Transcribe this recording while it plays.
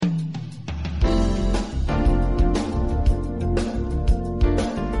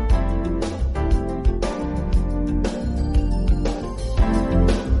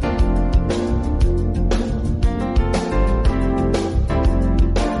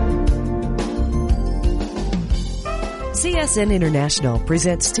CSN International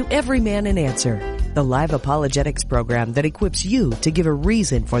presents To Every Man an Answer, the live apologetics program that equips you to give a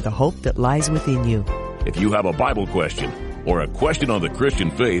reason for the hope that lies within you. If you have a Bible question or a question on the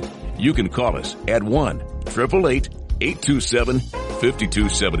Christian faith, you can call us at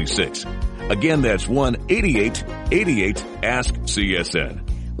 1-888-827-5276. Again, that's 1-8888-ASK-CSN.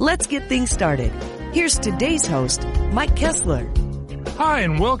 Let's get things started. Here's today's host, Mike Kessler. Hi,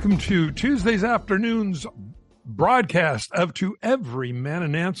 and welcome to Tuesday's afternoon's broadcast of To Every Man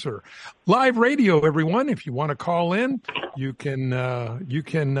an Answer. Live radio, everyone. If you want to call in, you can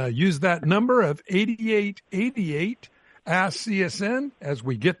use that number of 8888 Ask CSN as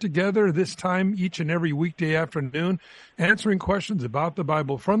we get together this time each and every weekday afternoon, answering questions about the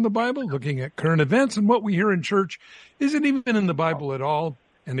Bible from the Bible, looking at current events and what we hear in church isn't even in the Bible at all.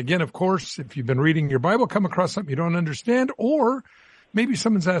 And again, of course, if you've been reading your Bible, come across something you don't understand, or maybe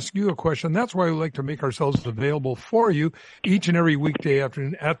someone's asked you a question. That's why we like to make ourselves available for you each and every weekday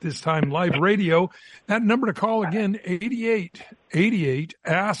afternoon at this time, live radio. That number to call again, 8888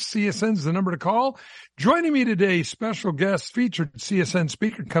 Ask CSN is the number to call. Joining me today, special guest featured CSN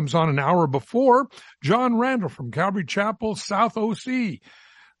speaker comes on an hour before, John Randall from Calvary Chapel, South OC,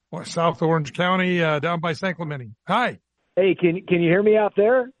 South Orange County, down by San Clemente. Hi. Hey, can you hear me out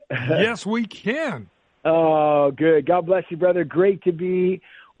there? Yes, we can. Oh, good. God bless you, brother. Great to be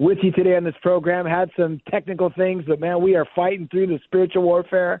with you today on this program. Had some technical things, but, man, we are fighting through the spiritual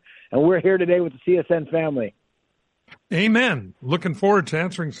warfare, and we're here today with the CSN family. Amen. Looking forward to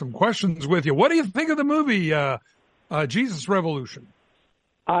answering some questions with you. What do you think of the movie, Jesus Revolution?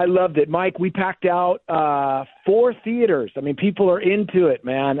 I loved it, Mike. We packed out 4 theaters. I mean, people are into it,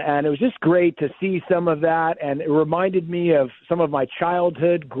 man, and it was just great to see some of that, and it reminded me of some of my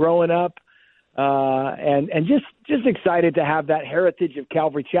childhood growing up. And just excited to have that heritage of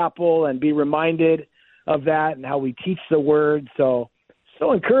Calvary Chapel and be reminded of that and how we teach the word. So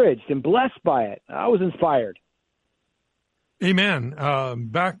encouraged and blessed by it. I was inspired. Amen.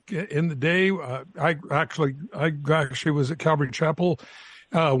 Back in the day, I actually was at Calvary Chapel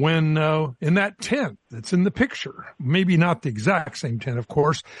when in that tent that's in the picture. Maybe not the exact same tent, of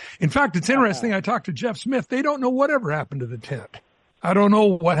course. In fact, it's interesting. I talked to Jeff Smith. They don't know whatever happened to the tent. I don't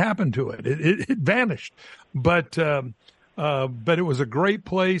know what happened to it. It vanished, but it was a great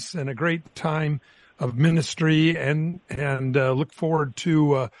place and a great time of ministry, and look forward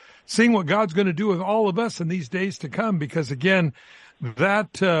to seeing what God's going to do with all of us in these days to come. Because again,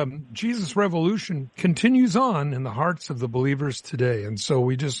 that Jesus Revolution continues on in the hearts of the believers today, and so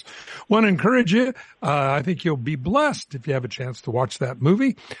we just want to encourage you. I think you'll be blessed if you have a chance to watch that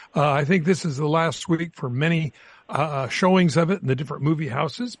movie. I think this is the last week for many showings of it in the different movie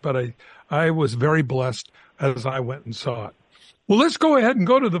houses, but I was very blessed as I went and saw it. Well, let's go ahead and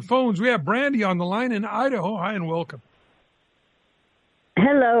go to the phones. We have Brandy on the line in Idaho. Hi and welcome.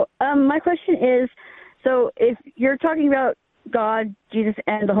 Hello. My question is, so if you're talking about God, Jesus,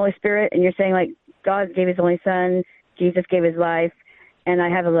 and the Holy Spirit, and you're saying like God gave his only son, Jesus gave his life, and I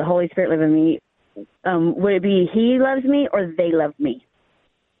have the Holy Spirit live in me, would it be he loves me or they love me?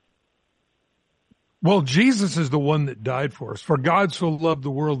 Well, Jesus is the one that died for us. For God so loved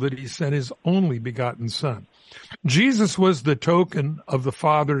the world that he sent his only begotten son. Jesus was the token of the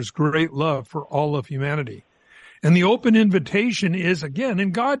Father's great love for all of humanity. And the open invitation is, again,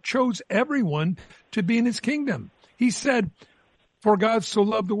 and God chose everyone to be in his kingdom. He said, for God so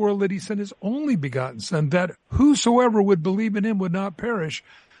loved the world that he sent his only begotten son, that whosoever would believe in him would not perish,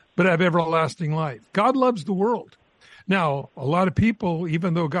 but have everlasting life. God loves the world. Now, a lot of people,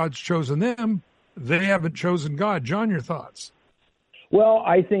 even though God's chosen them, they haven't chosen God. John, your thoughts? Well,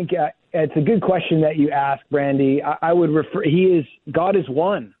 I think it's a good question that you ask, Brandy. I would refer, God is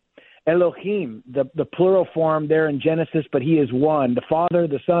one. Elohim, the plural form there in Genesis, but he is one. The Father,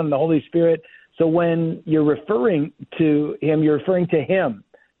 the Son, the Holy Spirit. So when you're referring to him, you're referring to him.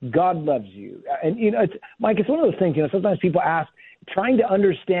 God loves you. And, Mike, it's one of those things, sometimes people ask, trying to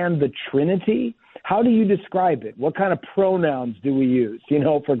understand the Trinity, how do you describe it? What kind of pronouns do we use,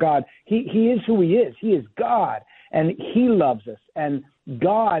 for God? He is who he is. He is God, and he loves us, and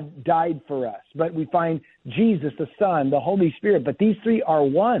God died for us. But we find Jesus, the Son, the Holy Spirit, but these three are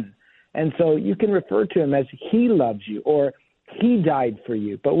one. And so you can refer to him as he loves you or he died for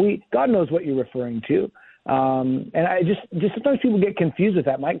you. But God knows what you're referring to. And I just sometimes people get confused with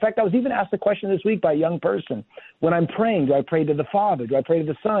that, Mike. In fact, I was even asked a question this week by a young person. When I'm praying, do I pray to the Father? Do I pray to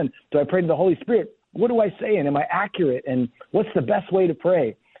the Son? Do I pray to the Holy Spirit? What do I say? And am I accurate? And what's the best way to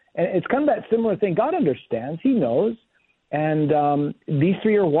pray? And it's kind of that similar thing. God understands. He knows. And these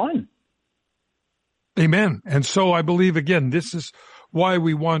three are one. Amen. And so I believe, again, this is why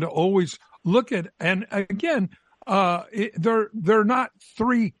we want to always look at, and again, they're not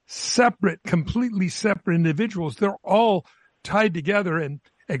three completely separate individuals. They're all tied together, and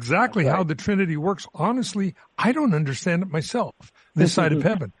exactly how the Trinity works, honestly, I don't understand it myself this side of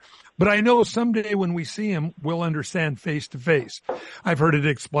heaven. But I know someday when we see him, we'll understand face to face. I've heard it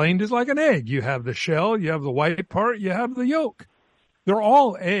explained as like an egg. You have the shell, you have the white part, you have the yolk. They're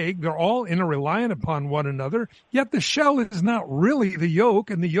all egg. They're all interreliant upon one another. Yet the shell is not really the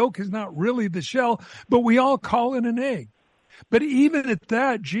yolk, and the yolk is not really the shell, but we all call it an egg. But even at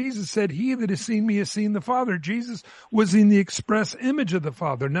that, Jesus said, he that has seen me has seen the Father. Jesus was in the express image of the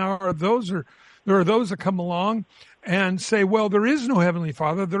Father. Now, there are those that come along and say, well, there is no Heavenly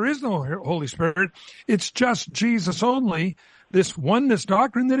Father. There is no Holy Spirit. It's just Jesus only, this oneness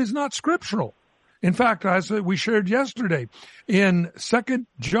doctrine that is not scriptural. In fact, as we shared yesterday, in 2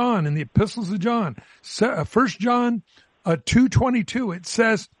 John, in the epistles of John, 1 John 2:22, it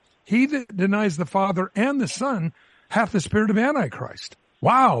says, he that denies the Father and the Son hath the spirit of Antichrist.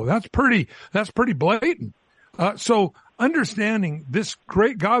 Wow, that's pretty blatant. So understanding this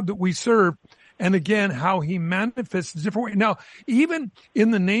great God that we serve, and again, how he manifests in different ways. Now, even in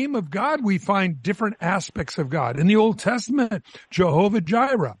the name of God, we find different aspects of God. In the Old Testament, Jehovah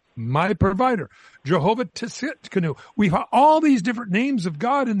Jireh, my provider, Jehovah Tsidkenu. We have all these different names of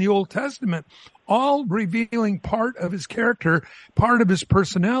God in the Old Testament, all revealing part of his character, part of his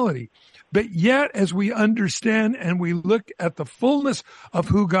personality. But yet, as we understand and we look at the fullness of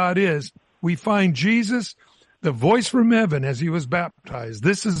who God is, we find Jesus, the voice from heaven as he was baptized.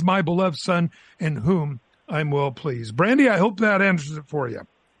 This is my beloved Son in whom I'm well pleased. Brandy, I hope that answers it for you.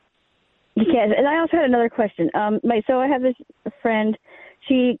 Yes, and I also had another question. So I have this friend.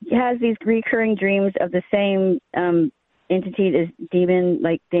 She has these recurring dreams of the same entity, this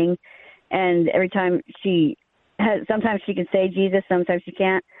demon-like thing, and every time sometimes she can say Jesus, sometimes she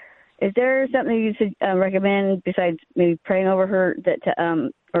can't. Is there something you should recommend besides maybe praying over her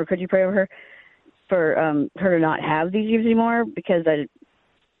or could you pray over her for her to not have these dreams anymore? Because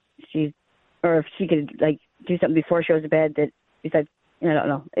or if she could do something before she goes to bed that besides, I don't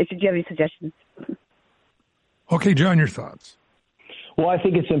know. Do you have any suggestions? Okay, John, your thoughts. Well, I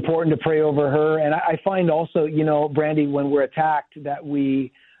think it's important to pray over her. And I find also, Brandy, when we're attacked, that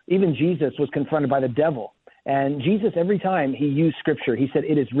even Jesus was confronted by the devil. And Jesus, every time he used scripture, he said,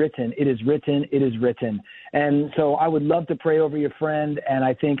 it is written, it is written, it is written. And so I would love to pray over your friend. And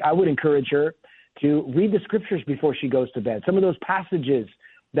I think I would encourage her to read the scriptures before she goes to bed. Some of those passages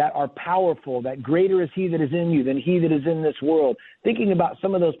that are powerful, that greater is he that is in you than he that is in this world. Thinking about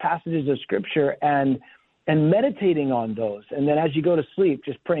some of those passages of scripture and meditating on those. And then as you go to sleep,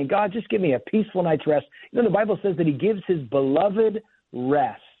 just praying, God, just give me a peaceful night's rest. The Bible says that he gives his beloved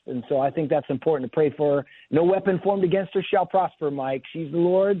rest. And so I think that's important to pray for her. No weapon formed against her shall prosper, Mike. She's the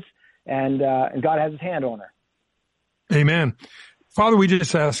Lord's, and God has his hand on her. Amen. Father, we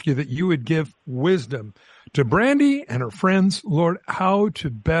just ask you that you would give wisdom to Brandy and her friends, Lord, how to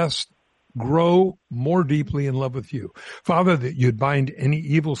best grow more deeply in love with you. Father, that you'd bind any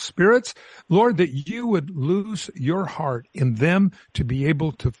evil spirits. Lord, that you would loose your heart in them to be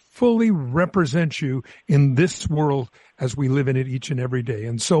able to fully represent you in this world as we live in it each and every day.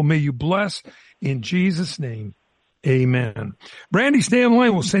 And so may you bless in Jesus' name. Amen. Brandy, stay on the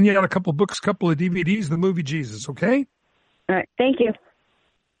line. We'll send you out a couple of books, a couple of DVDs, the movie Jesus, okay? All right. Thank you.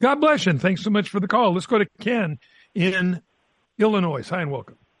 God bless you, and thanks so much for the call. Let's go to Ken in Illinois. Hi, and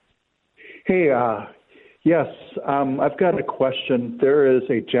welcome. Hey, yes, I've got a question. There is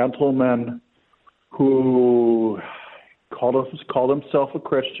a gentleman who called himself a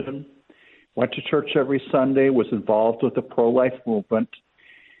Christian, went to church every Sunday, was involved with the pro-life movement,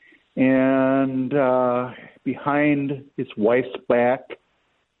 and behind his wife's back,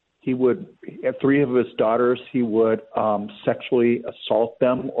 he would, at 3 of his daughters, he would sexually assault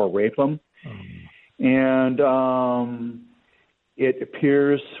them or rape them. And it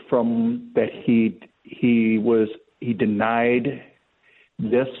appears from that he denied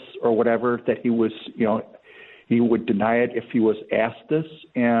this or whatever, that he was, he would deny it if he was asked this,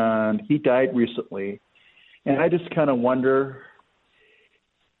 and he died recently. And I just kind of wonder,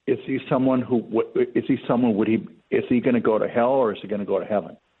 is he going to go to hell or is he going to go to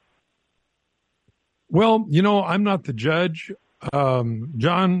heaven? Well, I'm not the judge.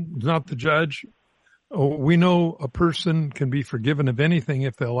 John's not the judge. We know a person can be forgiven of anything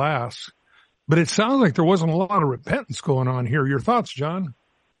if they'll ask, but it sounds like there wasn't a lot of repentance going on here. Your thoughts, John?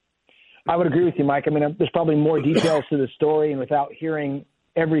 I would agree with you, Mike. I mean, there's probably more details to the story, and without hearing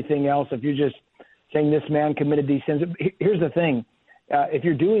everything else, if you're just saying this man committed these sins, here's the thing. If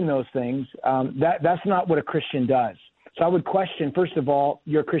you're doing those things, that's not what a Christian does. So I would question, first of all,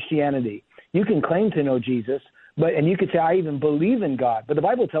 your Christianity. You can claim to know Jesus, And you could say, I even believe in God. But the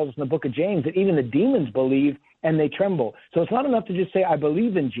Bible tells us in the book of James that even the demons believe and they tremble. So it's not enough to just say, I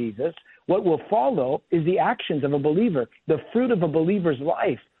believe in Jesus. What will follow is the actions of a believer, the fruit of a believer's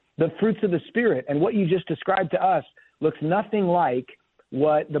life, the fruits of the Spirit. And what you just described to us looks nothing like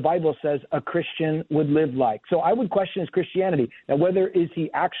what the Bible says a Christian would live like. So I would question his Christianity. Now, whether is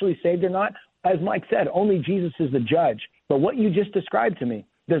he actually saved or not, as Mike said, only Jesus is the judge. But what you just described to me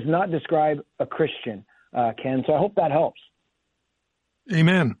does not describe a Christian, Ken. So I hope that helps.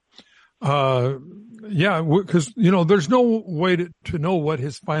 Amen. Yeah, because, there's no way to know what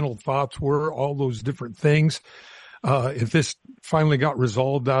his final thoughts were, all those different things. If this finally got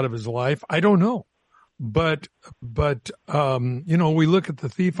resolved out of his life, I don't know. But we look at the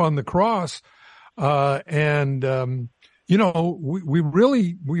thief on the cross, we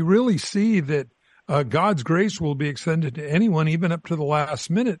really see that God's grace will be extended to anyone, even up to the last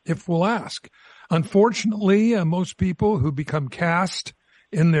minute, if we'll ask. Unfortunately, most people who become cast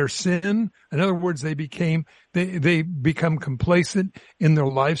in their sin, in other words, they become complacent in their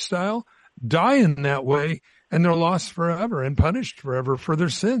lifestyle, die in that way, and they're lost forever and punished forever for their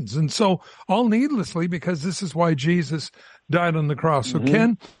sins. And so all needlessly, because this is why Jesus died on the cross. So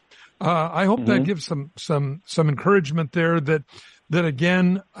Ken, I hope that gives some encouragement there that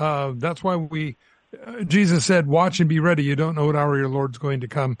again, that's why Jesus said, watch and be ready. You don't know what hour your Lord's going to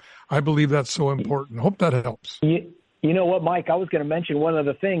come. I believe that's so important. Hope that helps. You know what, Mike, I was going to mention one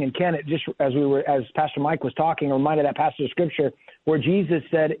other thing. And Ken, as Pastor Mike was talking, reminded that passage of scripture where Jesus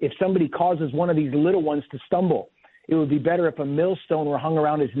said, if somebody causes one of these little ones to stumble, it would be better if a millstone were hung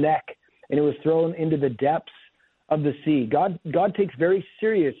around his neck and it was thrown into the depths of the sea. God takes very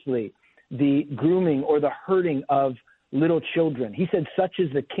seriously the grooming or the hurting of little children. He said, such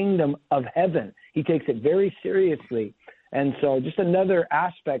is the kingdom of heaven. He takes it very seriously. And so just another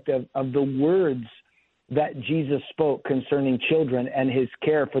aspect of the words that Jesus spoke concerning children and his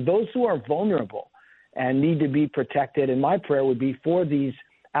care for those who are vulnerable and need to be protected. And my prayer would be for these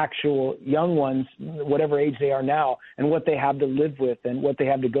actual young ones, whatever age they are now, and what they have to live with and what they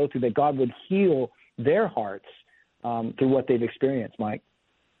have to go through, that God would heal their hearts through what they've experienced, Mike.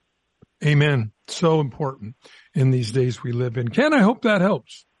 Amen. So important in these days we live in. Ken, I hope that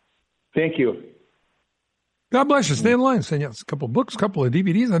helps. Thank you. God bless you. Stay in line. Send you a couple of books, a couple of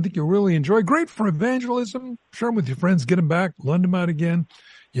DVDs. I think you'll really enjoy. Great for evangelism. Share them with your friends. Get them back. Lend them out again.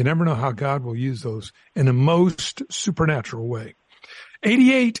 You never know how God will use those in a most supernatural way.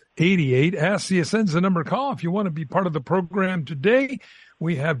 8888. Ask the Ascends the number to call if you want to be part of the program today.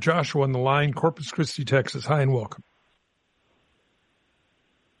 We have Joshua on the line, Corpus Christi, Texas. Hi and welcome.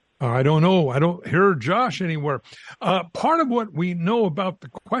 I don't know. I don't hear Josh anywhere. Part of what we know about the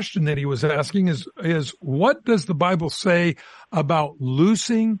question that he was asking is what does the Bible say about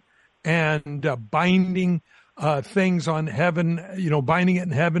loosing and binding things on heaven, binding it in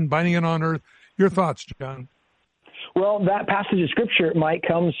heaven, binding it on earth? Your thoughts, John? Well, that passage of scripture, Mike,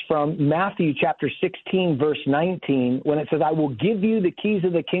 comes from Matthew chapter 16, verse 19, when it says, I will give you the keys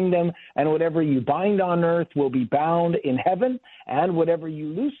of the kingdom, and whatever you bind on earth will be bound in heaven, and whatever you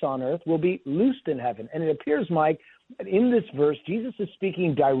loose on earth will be loosed in heaven. And it appears, Mike, that in this verse, Jesus is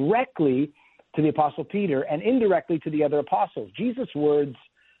speaking directly to the Apostle Peter and indirectly to the other apostles. Jesus' words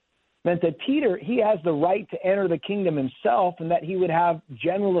meant that Peter, he has the right to enter the kingdom himself, and that he would have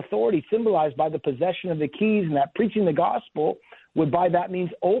general authority symbolized by the possession of the keys, and that preaching the gospel would by that means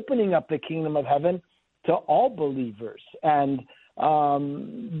opening up the kingdom of heaven to all believers. And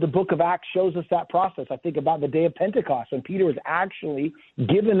the book of Acts shows us that process. I think about the day of Pentecost when Peter was actually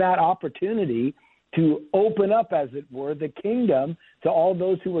given that opportunity to open up, as it were, the kingdom to all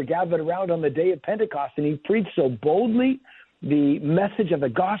those who were gathered around on the day of Pentecost. And he preached so boldly the message of the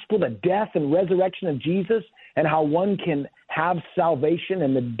gospel, the death and resurrection of Jesus, and how one can have salvation.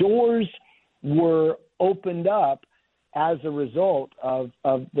 And the doors were opened up as a result of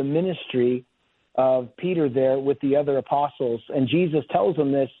the ministry of Peter there with the other apostles. And Jesus tells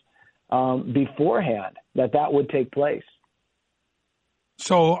them this beforehand, that would take place.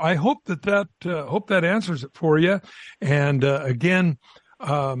 So I hope that answers it for you. And again,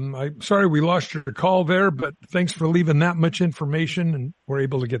 I'm sorry we lost your call there, but thanks for leaving that much information, and we're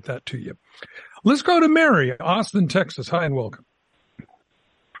able to get that to you. Let's go to Mary, Austin, Texas. Hi and welcome.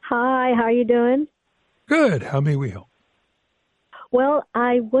 Hi, how are you doing? Good. How may we help? Well,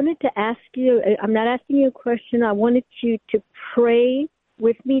 I wanted to ask you, I'm not asking you a question. I wanted you to pray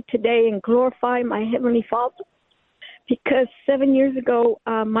with me today and glorify my Heavenly Father, because 7 years ago,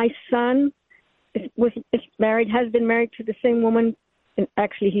 my son has been married to the same woman. And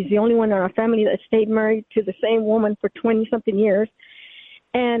actually, he's the only one in our family that stayed married to the same woman for 20-something years.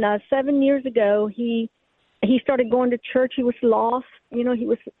 And 7 years ago, he he started going to church. He was lost. He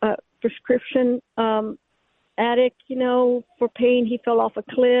was a prescription addict, for pain. He fell off a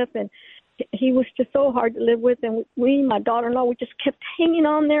cliff, and he was just so hard to live with. And we, my daughter-in-law, we just kept hanging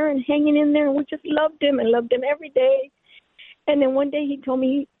on there and hanging in there, and we just loved him every day. And then one day he told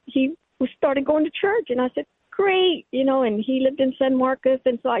me he started going to church, and I said, great, and he lived in San Marcos,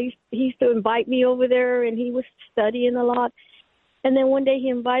 and so he used to invite me over there, and he was studying a lot. And then one day he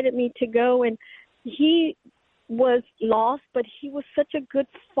invited me to go, and he was lost, but he was such a good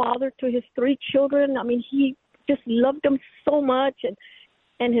father to his 3 children. I mean, he just loved them so much,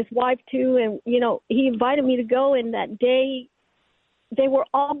 and his wife too. And, he invited me to go, and that day they were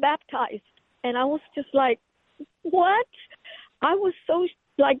all baptized. And I was just like, what? I was so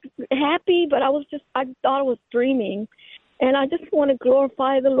happy, but I thought I was dreaming. And I just want to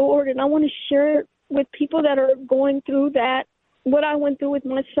glorify the Lord, and I want to share it with people that are going through that, what I went through with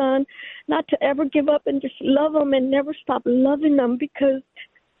my son, not to ever give up and just love them and never stop loving them, because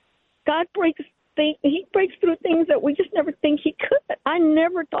God he breaks through things that we just never think he could. I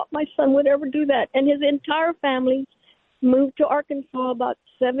never thought my son would ever do that. And his entire family moved to Arkansas about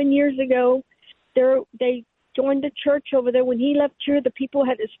 7 years ago. They joined the church over there. When he left here, the people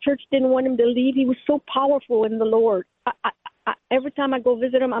at his church didn't want him to leave. He was so powerful in the Lord. I every time I go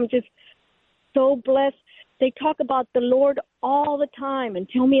visit him, I'm just so blessed. They talk about the Lord all the time and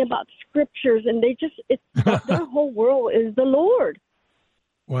tell me about scriptures, and their whole world is the Lord.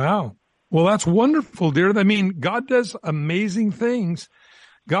 Wow. Well, that's wonderful, dear. I mean, God does amazing things.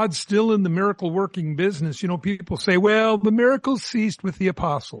 God's still in the miracle working business. People say, well, the miracles ceased with the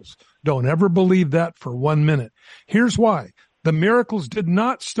apostles. Don't ever believe that for 1 minute. Here's why. The miracles did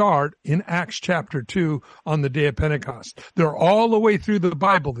not start in Acts chapter 2 on the day of Pentecost. They're all the way through the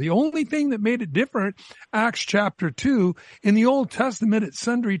Bible. The only thing that made it different, Acts chapter 2, in the Old Testament at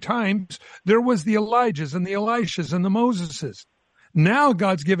sundry times, there was the Elijahs and the Elishas and the Moseses. Now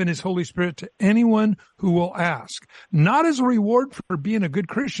God's given his Holy Spirit to anyone who will ask, not as a reward for being a good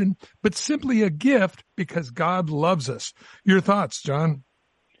Christian, but simply a gift because God loves us. Your thoughts, John?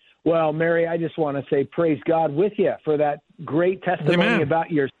 Well, Mary, I just want to say praise God with you for that great testimony Amen.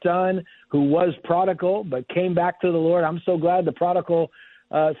 About your son who was prodigal but came back to the Lord. I'm so glad the prodigal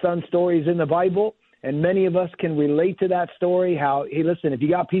son story is in the Bible, and many of us can relate to that story. How, hey, listen, if you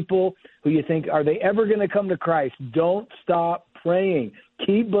got people who you think, are they ever going to come to Christ? Don't stop praying.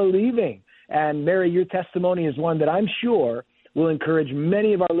 Keep believing. And Mary, your testimony is one that I'm sure will encourage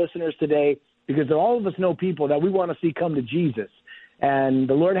many of our listeners today, because all of us know people that we want to see come to Jesus. And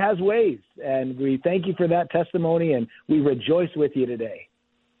the Lord has ways, and we thank you for that testimony, and we rejoice with you today.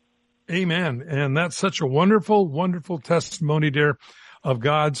 Amen. And that's such a wonderful, wonderful testimony, dear, of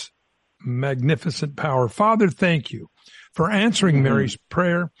God's magnificent power. Father, thank you for answering Mary's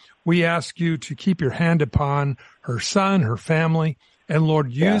prayer. We ask you to keep your hand upon her son, her family, and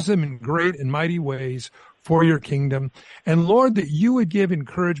Lord, use them in great and mighty ways for your kingdom. And Lord, that you would give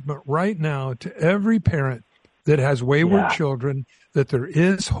encouragement right now to every parent that has wayward children, that there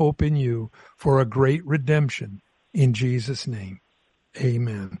is hope in you for a great redemption in Jesus' name.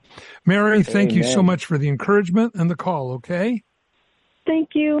 Amen. Mary, thank you so much for the encouragement and the call, okay? Thank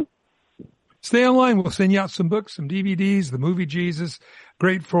you. Stay online. We'll send you out some books, some DVDs, the movie Jesus.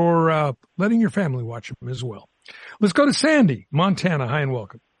 Great for letting your family watch them as well. Let's go to Sandy, Montana. Hi and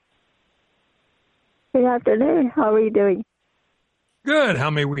welcome. Good afternoon. How are you doing? Good. How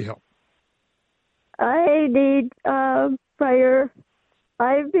may we help? I need prayer.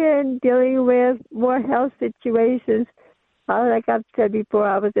 I've been dealing with more health situations. Like I've said before,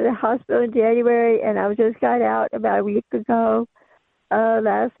 I was in a hospital in January, and I just got out about a week ago,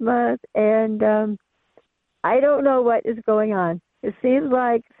 last month, and I don't know what is going on. It seems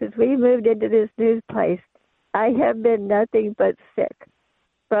like since we moved into this new place, I have been nothing but sick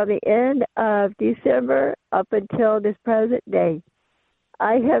from the end of December up until this present day.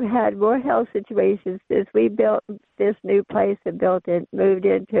 I have had more health situations since we built this new place and moved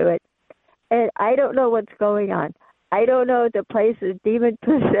into it. And I don't know what's going on. I don't know if the place is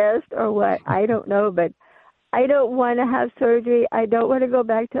demon-possessed or what. I don't know, but I don't want to have surgery. I don't want to go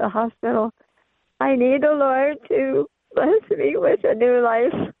back to the hospital. I need the Lord to bless me with a new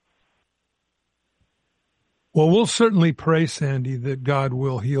life. Well, we'll certainly pray, Sandy, that God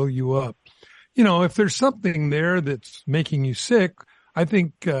will heal you up. You know, if there's something there that's making you sick, I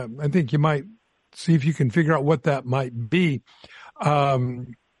think you might see if you can figure out what that might be.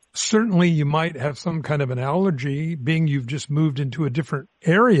 Certainly you might have some kind of an allergy, being you've just moved into a different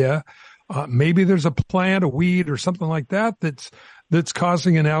area. Maybe there's a plant, a weed, or something like that that's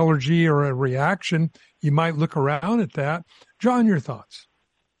causing an allergy or a reaction. You might look around at that. John, your thoughts?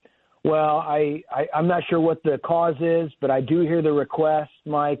 Well, I'm not sure what the cause is, but I do hear the request,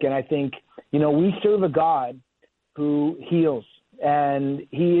 Mike, and I think, we serve a God who heals, and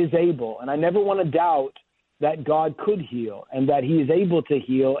he is able. And I never want to doubt that God could heal and that he is able to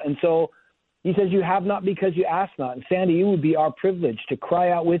heal. And so he says, you have not because you ask not. And Sandy, it would be our privilege to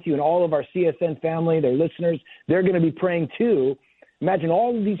cry out with you and all of our CSN family, their listeners. They're going to be praying too. Imagine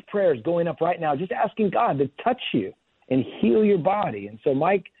all of these prayers going up right now, just asking God to touch you and heal your body. And so,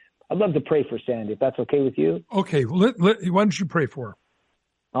 Mike, I'd love to pray for Sandy, if that's okay with you. Okay. Why don't you pray for her?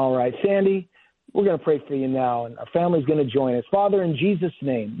 All right. Sandy, we're going to pray for you now, and our family's going to join us. Father, in Jesus'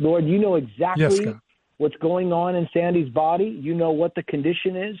 name, Lord, you know exactly what's going on in Sandy's body. You know what the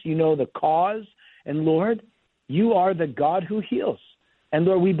condition is. You know the cause. And, Lord, you are the God who heals. And,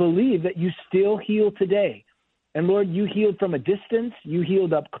 Lord, we believe that you still heal today. And, Lord, you healed from a distance. You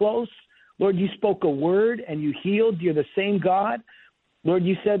healed up close. Lord, you spoke a word and you healed. You're the same God. Lord,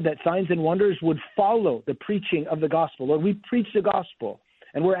 you said that signs and wonders would follow the preaching of the gospel. Lord, we preach the gospel.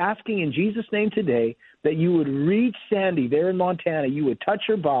 And we're asking in Jesus' name today that you would reach Sandy there in Montana. You would touch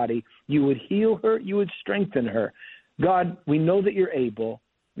her body. You would heal her. You would strengthen her. God, we know that you're able.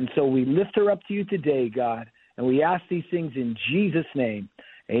 And so we lift her up to you today, God. And we ask these things in Jesus' name.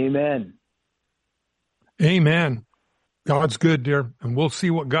 Amen. Amen. God's good, dear. And we'll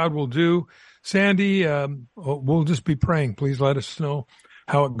see what God will do. Sandy, we'll just be praying. Please let us know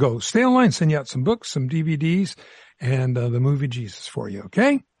how it goes. Stay online, send you out some books, some DVDs, and the movie Jesus for you,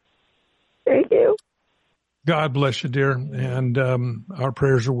 okay? Thank you. God bless you, dear, and our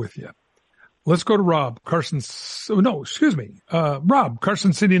prayers are with you. Let's go to Rob, Rob,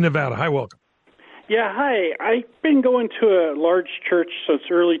 Carson City, Nevada. Hi, welcome. Yeah, hi. I've been going to a large church since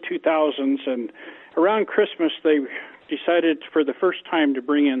early 2000s, and around Christmas they decided for the first time to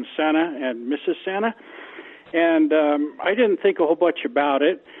bring in Santa and Mrs. Santa, and I didn't think a whole bunch about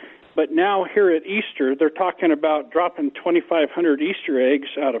it. But now here at Easter, they're talking about dropping 2,500 Easter eggs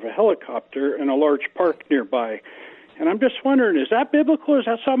out of a helicopter in a large park nearby. And I'm just wondering, is that biblical? Is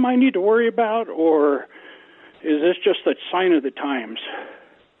that something I need to worry about? Or is this just a sign of the times?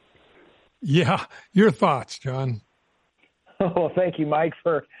 Yeah. Your thoughts, John? Oh, thank you, Mike,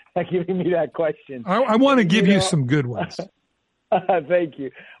 for giving me that question. I want to give you some good ones. Thank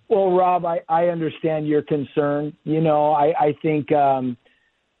you. Well, Rob, I understand your concern. I think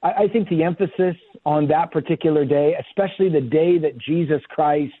the emphasis on that particular day, especially the day that Jesus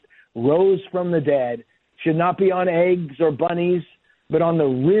Christ rose from the dead, should not be on eggs or bunnies, but on the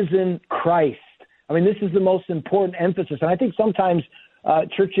risen Christ. I mean, this is the most important emphasis. And I think sometimes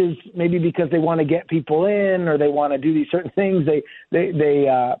churches, maybe because they want to get people in or they want to do these certain things,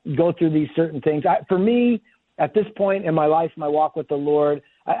 they go through these certain things. For me, at this point in my life, my walk with the Lord,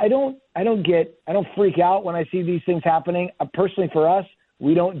 I don't freak out when I see these things happening. Personally, for us,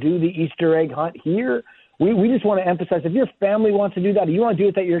 we don't do the Easter egg hunt here. We just want to emphasize, if your family wants to do that, or you want to do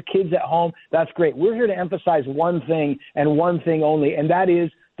it with your kids at home, that's great. We're here to emphasize one thing and one thing only, and that is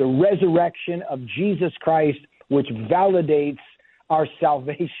the resurrection of Jesus Christ, which validates our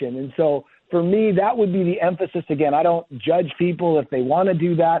salvation. And so for me, that would be the emphasis. Again, I don't judge people if they want to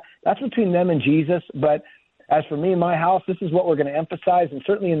do that. That's between them and Jesus. But as for me and my house, this is what we're going to emphasize. And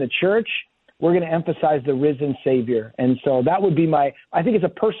certainly in the church, we're going to emphasize the risen Savior. And so that would be I think it's a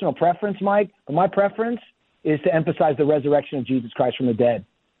personal preference, Mike, but my preference is to emphasize the resurrection of Jesus Christ from the dead.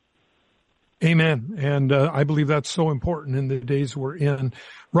 Amen. And I believe that's so important in the days we're in.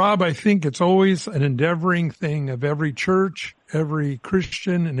 Rob, I think it's always an endeavoring thing of every church, every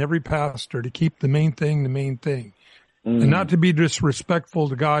Christian, and every pastor to keep the main thing, and not to be disrespectful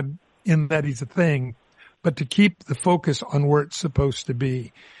to God in that he's a thing, but to keep the focus on where it's supposed to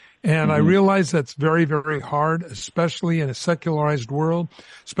be. And I realize that's very, very hard, especially in a secularized world,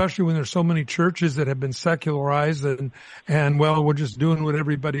 especially when there's so many churches that have been secularized and well, we're just doing what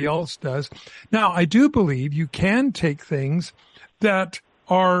everybody else does. Now, I do believe you can take things that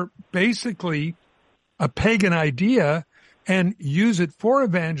are basically a pagan idea and use it for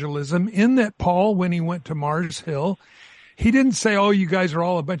evangelism, in that Paul, when he went to Mars Hill, he didn't say, oh, you guys are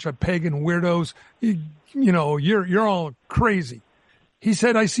all a bunch of pagan weirdos. You're all crazy. He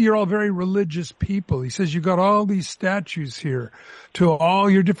said, I see you're all very religious people. He says, you got all these statues here to all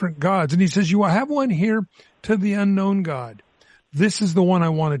your different gods. And he says, you will have one here to the unknown God. This is the one I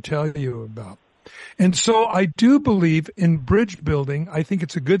want to tell you about. And so I do believe in bridge building. I think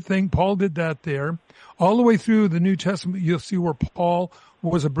it's a good thing. Paul did that there. All the way through the New Testament, you'll see where Paul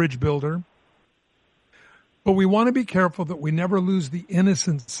was a bridge builder. But we want to be careful that we never lose the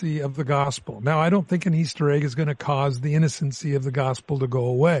innocency of the gospel. Now, I don't think an Easter egg is going to cause the innocency of the gospel to go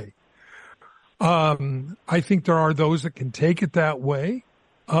away. I think there are those that can take it that way.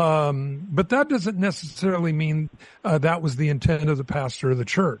 But that doesn't necessarily mean that was the intent of the pastor of the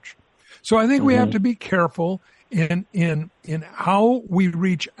church. So I think we have to be careful in how we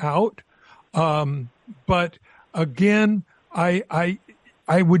reach out. But again, I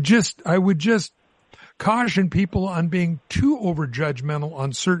would just caution people on being too over judgmental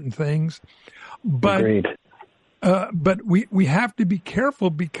on certain things. But we have to be careful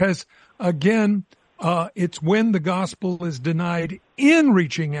because again, it's when the gospel is denied in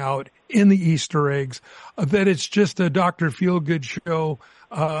reaching out in the Easter eggs that it's just a Dr. Feelgood show.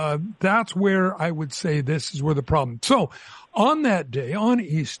 That's where I would say this is where the problem. So on that day, on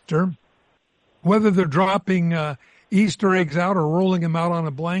Easter, whether they're dropping Easter eggs out or rolling them out on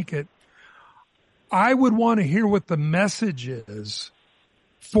a blanket, I would want to hear what the message is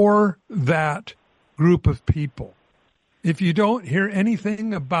for that group of people. If you don't hear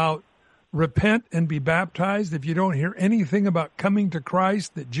anything about repent and be baptized, if you don't hear anything about coming to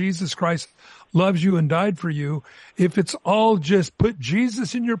Christ, that Jesus Christ loves you and died for you, if it's all just put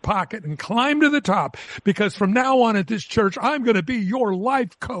Jesus in your pocket and climb to the top, because from now on at this church, I'm going to be your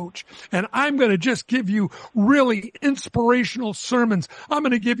life coach and I'm going to just give you really inspirational sermons. I'm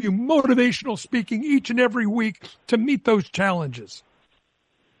going to give you motivational speaking each and every week to meet those challenges.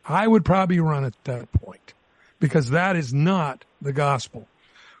 I would probably run at that point because that is not the gospel.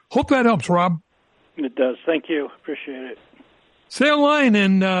 Hope that helps, Rob. It does. Thank you. Appreciate it. Stay online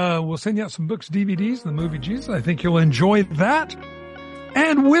and we'll send you out some books, DVDs, the movie Jesus. I think you'll enjoy that.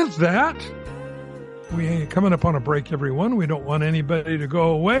 And with that, we're coming up on a break, everyone. We don't want anybody to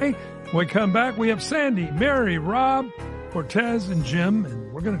go away. When we come back, we have Sandy, Mary, Rob, Cortez, and Jim,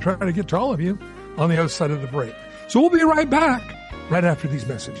 and we're going to try to get to all of you on the other side of the break. So we'll be right back right after these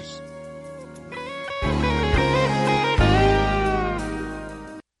messages.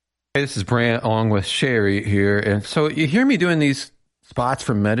 Hey, this is Brant along with Sherry here. And so you hear me doing these spots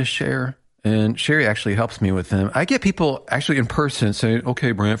for MediShare, and Sherry actually helps me with them. I get people actually in person saying,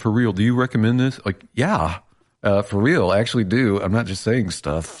 okay, Brant, for real, do you recommend this? Like, yeah, for real, I actually do. I'm not just saying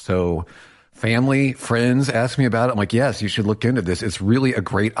stuff. So family, friends ask me about it. I'm like, yes, you should look into this. It's really a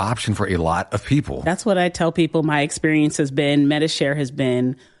great option for a lot of people. That's what I tell people. My experience has been, MediShare has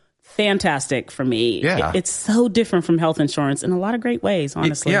been fantastic for me. Yeah. It's so different from health insurance in a lot of great ways,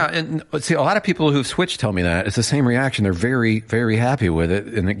 honestly. Yeah, and see, a lot of people who've switched tell me that. It's the same reaction. They're very, very happy with it,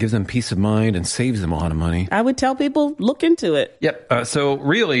 and it gives them peace of mind and saves them a lot of money. I would tell people, look into it. Yep. So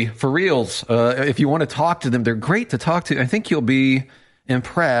really, for reals, if you want to talk to them, they're great to talk to. I think you'll be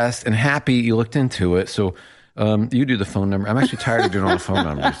impressed and happy you looked into it. So you do the phone number. I'm actually tired of doing all the phone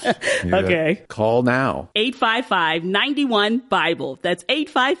numbers. Okay. Call now. 855-91-BIBLE. That's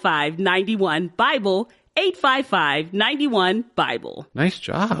 855-91-BIBLE. 855-91-BIBLE. Nice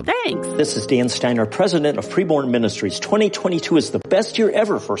job. Thanks. This is Dan Steiner, president of Preborn Ministries. 2022 is the best year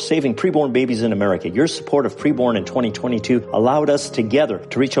ever for saving preborn babies in America. Your support of Preborn in 2022 allowed us together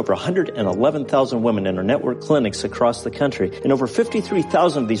to reach over 111,000 women in our network clinics across the country. And over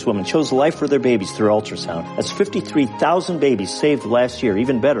 53,000 of these women chose life for their babies through ultrasound. That's 53,000 babies saved last year.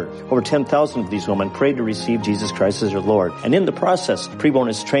 Even better, over 10,000 of these women prayed to receive Jesus Christ as their Lord. And in the process, Preborn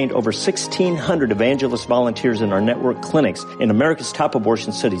has trained over 1,600 evangelists volunteers in our network clinics in America's top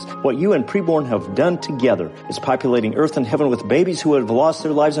abortion cities. What you and Preborn have done together is populating earth and heaven with babies who have lost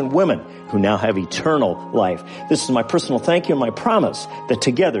their lives and women who now have eternal life. This is my personal thank you and my promise that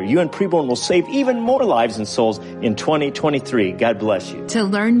together you and Preborn will save even more lives and souls in 2023. God bless you. To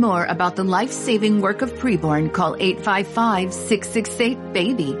learn more about the life-saving work of Preborn, call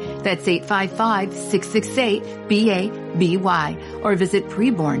 855-668-BABY. That's 855-668-BABY. Or visit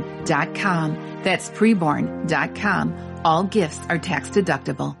preborn.com. That's preborn.com. All gifts are tax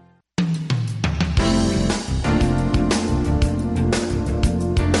deductible.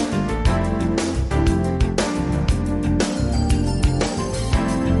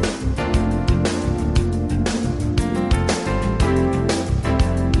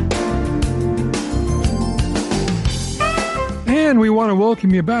 And we want to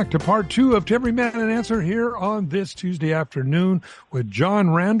welcome you back to part 2 of To Every Man an Answer here on this Tuesday afternoon with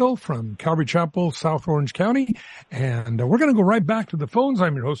John Randall from Calvary Chapel, South Orange County. And we're going to go right back to the phones.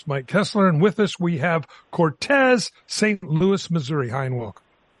 I'm your host, Mike Kessler. And with us, we have Cortez, St. Louis, Missouri. Hi and welcome.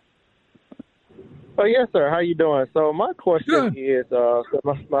 Oh, yes, sir. How you doing? So my question is,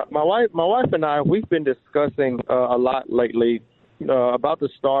 my wife and I, we've been discussing a lot lately about the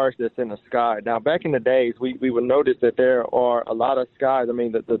stars that's in the sky. Now, back in the days, we would notice that there are a lot of skies. I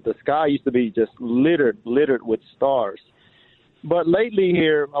mean, the sky used to be just littered with stars. But lately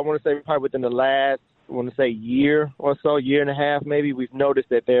here, I want to say probably within the last, year or so, year and a half maybe, we've noticed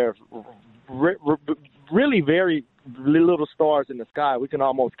that there are really very little stars in the sky. We can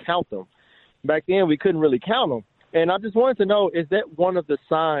almost count them. Back then, we couldn't really count them. And I just wanted to know, is that one of the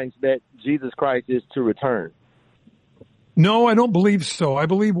signs that Jesus Christ is to return? No, I don't believe so. I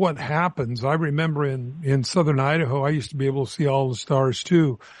believe what happens, I remember in southern Idaho, I used to be able to see all the stars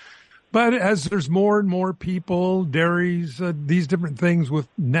too. But as there's more and more people, dairies, these different things with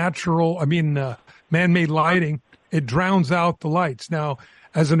man-made lighting, it drowns out the lights. Now,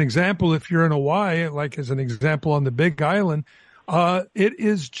 as an example, if you're in Hawaii, like as an example on the Big Island, it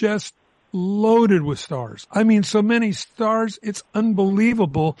is just loaded with stars. I mean, so many stars, it's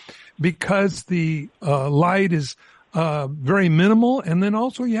unbelievable because the light is very minimal. And then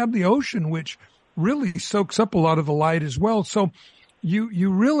also you have the ocean, which really soaks up a lot of the light as well. So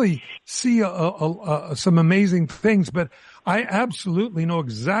you really see some amazing things, but I absolutely know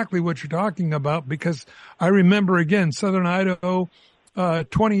exactly what you're talking about because I remember, again, southern Idaho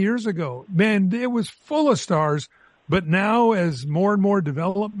 20 years ago. Man, it was full of stars. But now as more and more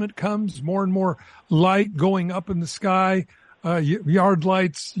development comes, more and more light going up in the sky, yard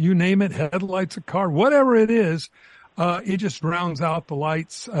lights, you name it, headlights, a car, whatever it is, it just drowns out the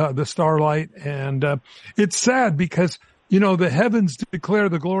lights, the starlight. And it's sad because, the heavens declare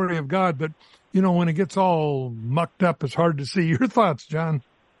the glory of God. But, when it gets all mucked up, it's hard to see. Your thoughts, John?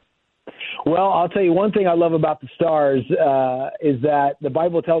 Well, I'll tell you one thing I love about the stars is that the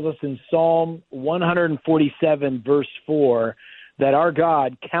Bible tells us in Psalm 147, verse 4, that our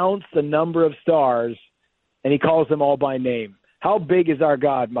God counts the number of stars and he calls them all by name. How big is our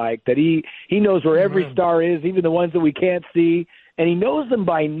God, Mike, that he knows where every star is, even the ones that we can't see, and he knows them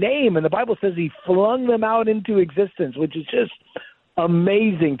by name. And the Bible says he flung them out into existence, which is just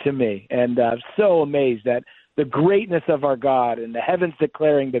amazing to me. And I'm so amazed that the greatness of our God and the heavens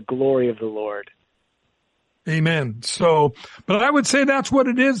declaring the glory of the Lord. Amen. So, but I would say that's what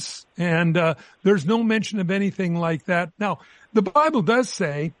it is. And there's no mention of anything like that. Now, the Bible does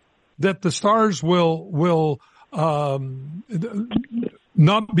say that the stars will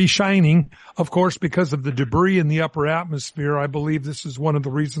not be shining, of course, because of the debris in the upper atmosphere. I believe this is one of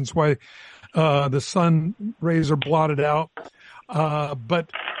the reasons why the sun rays are blotted out. But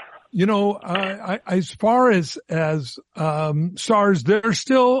as far as stars, they're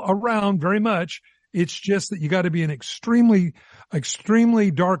still around very much. It's just that you got to be an extremely,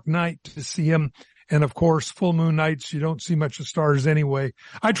 extremely dark night to see them. And of course, full moon nights, you don't see much of stars anyway.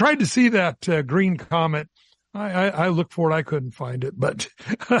 I tried to see that green comet. I looked for it. I couldn't find it. But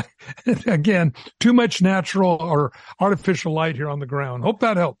again, too much natural or artificial light here on the ground. Hope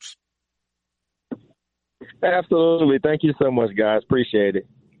that helps. Absolutely. Thank you so much, guys. Appreciate it.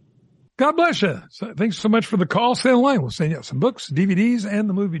 God bless you. So, thanks so much for the call. Stay on the line. We'll send you out some books, DVDs, and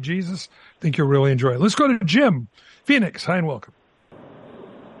the movie Jesus. I think you'll really enjoy it. Let's go to Jim, Phoenix. Hi and welcome.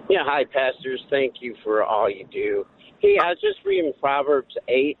 Yeah, hi, pastors. Thank you for all you do. Hey, I was just reading Proverbs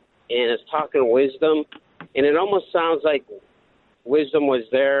 8, and it's talking wisdom, and it almost sounds like wisdom was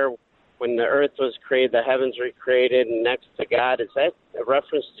there when the earth was created, the heavens were created, and next to God. Is that a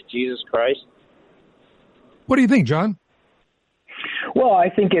reference to Jesus Christ? What do you think, John? Well, I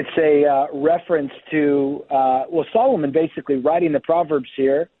think it's a reference to, Solomon basically writing the Proverbs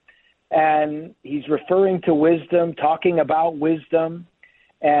here, and he's referring to wisdom, talking about wisdom,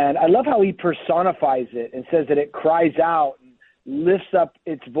 and I love how he personifies it and says that it cries out and lifts up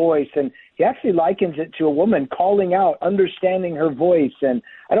its voice, and he actually likens it to a woman calling out, understanding her voice, and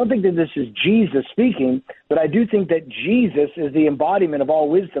I don't think that this is Jesus speaking, but I do think that Jesus is the embodiment of all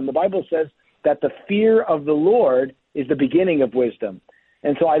wisdom. The Bible says that the fear of the Lord is the beginning of wisdom.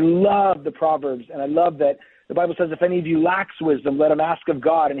 And so I love the Proverbs, and I love that the Bible says, if any of you lacks wisdom, let him ask of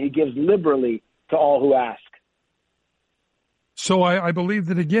God, and he gives liberally to all who ask. So I believe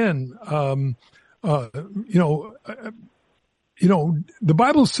that, again, the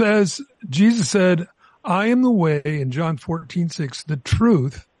Bible says, Jesus said, I am the way, in John 14:6, the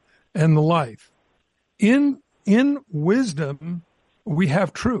truth and the life. In wisdom, we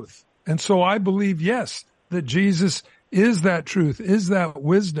have truth. And so I believe, yes, that Jesus is that truth, is that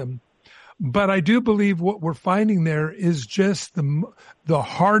wisdom. But I do believe what we're finding there is just the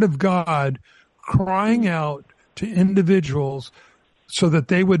heart of God crying out to individuals so that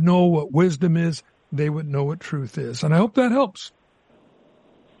they would know what wisdom is, they would know what truth is. And I hope that helps.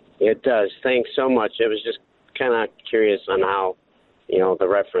 It does. Thanks so much. I was just kind of curious on how, the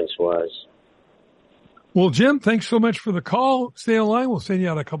reference was. Well, Jim, thanks so much for the call. Stay on the line. We'll send you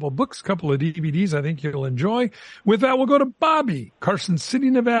out a couple of books, a couple of DVDs I think you'll enjoy. With that, we'll go to Bobby, Carson City,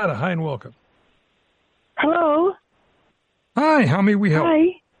 Nevada. Hi and welcome. Hello. Hi, how may we help?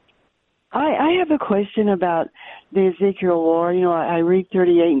 Hi. I have a question about the Ezekiel War. I read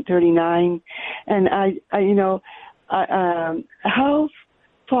 38 and 39, and how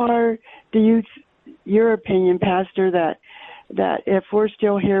far do you, your opinion, Pastor, that if we're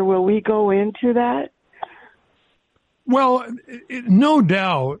still here, will we go into that? Well, no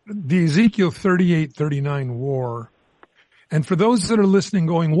doubt the Ezekiel 38-39 war. And for those that are listening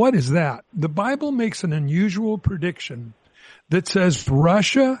going, what is that? The Bible makes an unusual prediction that says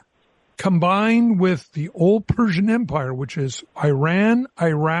Russia combined with the old Persian Empire, which is Iran,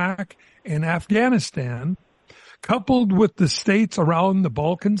 Iraq, and Afghanistan, coupled with the states around the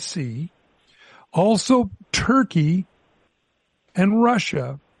Balkan Sea, also Turkey and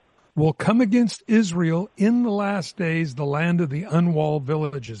Russia, will come against Israel in the last days, the land of the unwalled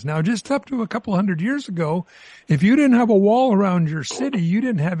villages. Now, just up to a couple hundred years ago, if you didn't have a wall around your city, you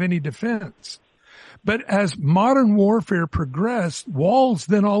didn't have any defense. But as modern warfare progressed, walls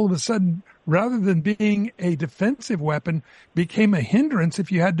then all of a sudden, rather than being a defensive weapon, became a hindrance if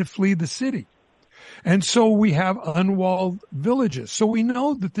you had to flee the city. And so we have unwalled villages. So we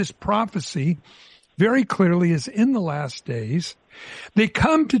know that this prophecy very clearly is in the last days. They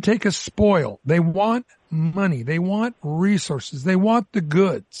come to take a spoil. They want money. They want resources. They want the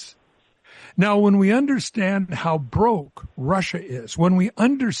goods. Now, when we understand how broke Russia is, when we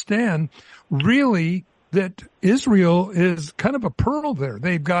understand really that Israel is kind of a pearl there,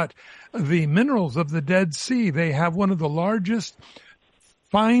 they've got the minerals of the Dead Sea. They have one of the largest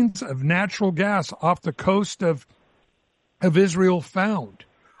finds of natural gas off the coast of Israel found.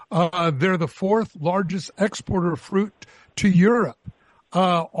 They're the fourth largest exporter of fruit to Europe.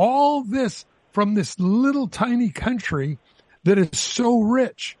 All this from this little tiny country that is so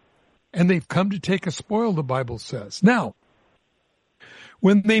rich. And they've come to take a spoil, the Bible says. Now,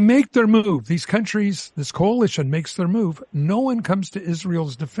 when they make their move, these countries, this coalition makes their move, no one comes to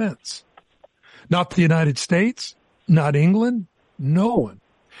Israel's defense. Not the United States, not England, no one.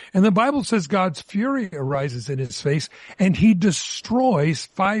 And the Bible says God's fury arises in his face, and he destroys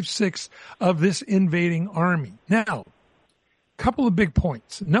 5/6 of this invading army. Now, a couple of big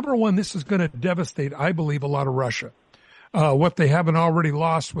points. Number one, this is going to devastate, I believe, a lot of Russia. What they haven't already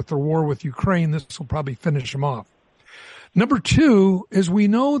lost with their war with Ukraine, this will probably finish them off. Number two is we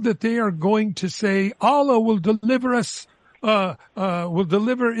know that they are going to say, Allah will deliver us, will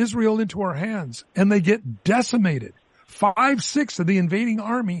deliver Israel into our hands. And they get decimated. 5/6 of the invading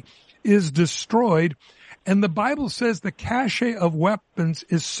army is destroyed. And the Bible says the cache of weapons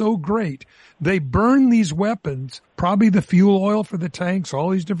is so great. They burn these weapons, probably the fuel oil for the tanks, all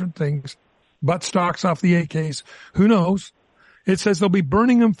these different things, butt stocks off the AKs. Who knows? It says they'll be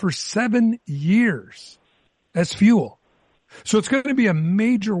burning them for 7 years as fuel. So it's going to be a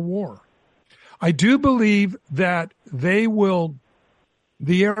major war. I do believe that the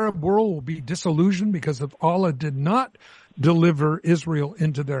Arab world will be disillusioned because of Allah did not deliver Israel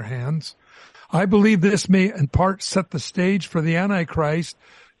into their hands. I believe this may in part set the stage for the Antichrist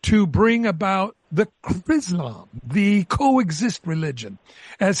to bring about the Islam, the coexist religion,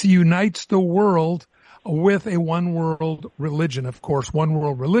 as he unites the world with a one world religion. Of course, one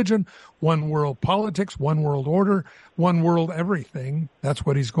world religion, one world politics, one world order, one world everything. That's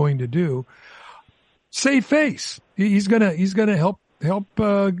what he's going to do. Save face. He's gonna help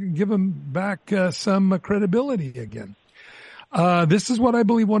give him back some credibility again. This is what I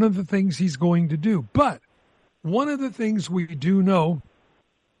believe one of the things he's going to do. But one of the things we do know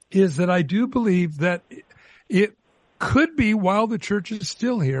is that I do believe that it could be while the church is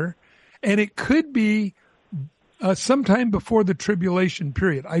still here, and it could be sometime before the tribulation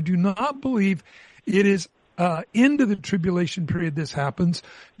period. I do not believe it is into the tribulation period this happens,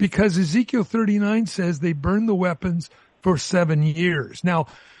 because Ezekiel 39 says they burn the weapons for 7 years. Now,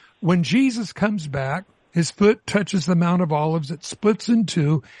 when Jesus comes back, his foot touches the Mount of Olives, it splits in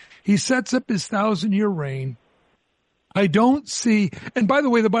two, he sets up his 1,000-year reign. I don't see, and by the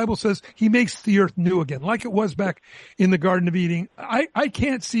way, the Bible says he makes the earth new again, like it was back in the Garden of Eden. I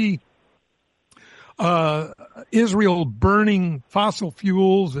can't see Israel burning fossil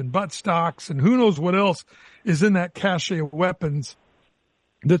fuels and butt stocks and who knows what else is in that cache of weapons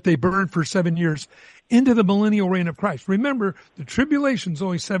that they burn for 7 years into the millennial reign of Christ. Remember, the tribulation is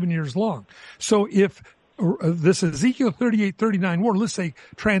only 7 years long. So if this Ezekiel 38-39 war, let's say,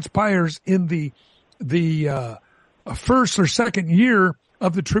 transpires in the first or second year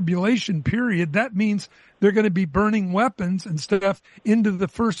of the tribulation period, that means they're going to be burning weapons and stuff into the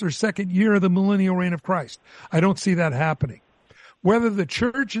first or second year of the millennial reign of Christ. I don't see that happening. Whether the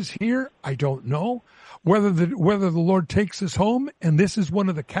church is here, I don't know. Whether the Lord takes us home, and this is one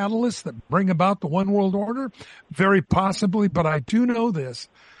of the catalysts that bring about the one world order, very possibly, but I do know this.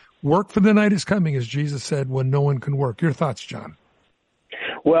 Work for the night is coming, as Jesus said, when no one can work. Your thoughts, John?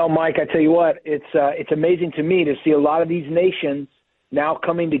 Well, Mike, I tell you what, it's amazing to me to see a lot of these nations now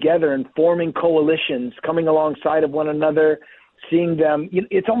coming together and forming coalitions, coming alongside of one another, seeing them.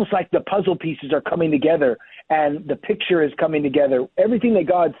 It's almost like the puzzle pieces are coming together and the picture is coming together. Everything that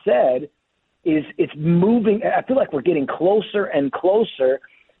God said it's moving. I feel like we're getting closer and closer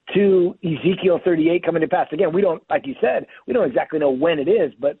to Ezekiel 38 coming to pass. Again, we don't, like you said, we don't exactly know when it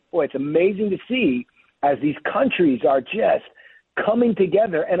is, but boy, it's amazing to see as these countries are just coming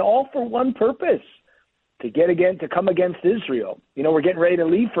together and all for one purpose, to come against Israel. We're getting ready to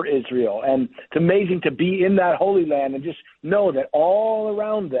leave for Israel, and it's amazing to be in that Holy Land and just know that all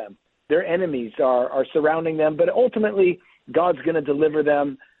around them, their enemies are surrounding them, but ultimately God's going to deliver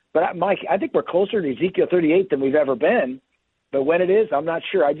them. But Mike, I think we're closer to Ezekiel 38 than we've ever been, but when it is, I'm not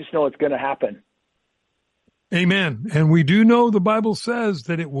sure. I just know it's going to happen. Amen. And we do know the Bible says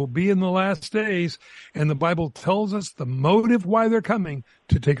that it will be in the last days, and the Bible tells us the motive why they're coming,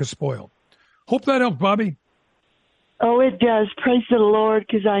 to take a spoil. Hope that helps, Bobby. Oh, it does. Praise the Lord,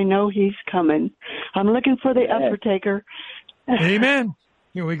 because I know he's coming. I'm looking for the upper taker. Amen.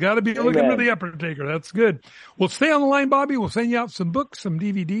 We got to be looking for the upper taker. That's good. Well, stay on the line, Bobby. We'll send you out some books, some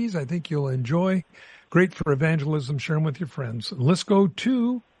DVDs I think you'll enjoy. Great for evangelism. Share them with your friends. Let's go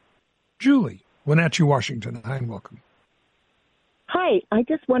to Julie, Wenatchee, Washington. Hi, and welcome. Hi. I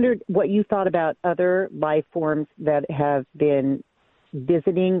just wondered what you thought about other life forms that have been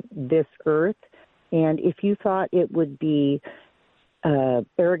visiting this earth, and if you thought it would be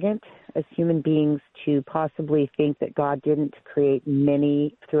arrogant as human beings to possibly think that God didn't create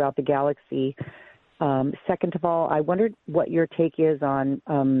many throughout the galaxy. Second of all, I wondered what your take is on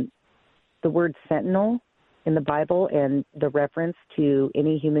the word sentinel in the Bible and the reference to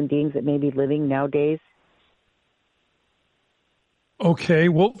any human beings that may be living nowadays. Okay.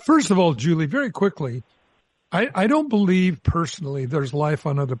 Well, first of all, Julie, very quickly, I don't believe personally there's life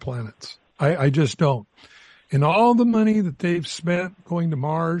on other planets. I just don't. And all the money that they've spent going to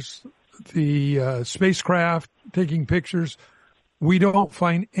Mars, the spacecraft, taking pictures, we don't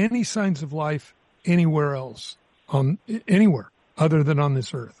find any signs of life anywhere else, anywhere other than on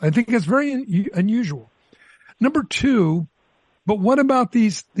this earth. I think it's very unusual. Number two, but what about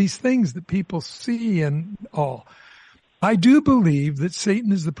these things that people see and all? I do believe that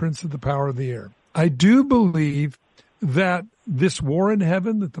Satan is the prince of the power of the air. I do believe that this war in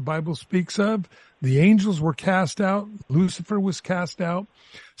heaven that the Bible speaks of, the angels were cast out, Lucifer was cast out.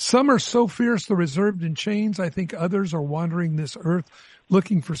 Some are so fierce they're reserved in chains. I think others are wandering this earth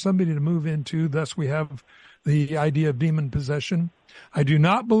looking for somebody to move into. Thus we have the idea of demon possession. I do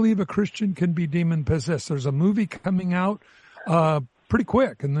not believe a Christian can be demon possessed. There's a movie coming out pretty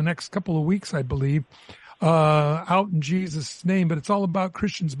quick in the next couple of weeks, I believe, out in Jesus' name, but it's all about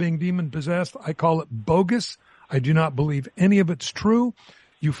Christians being demon possessed. I call it bogus. I do not believe any of it's true.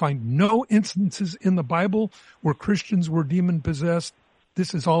 You find no instances in the Bible where Christians were demon possessed.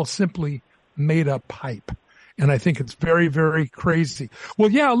 This is all simply made up hype. And I think it's very, very crazy. Well,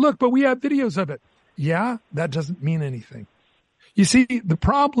 yeah, look, but we have videos of it. Yeah, that doesn't mean anything. You see, the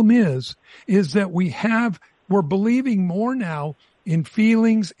problem is that we're believing more now in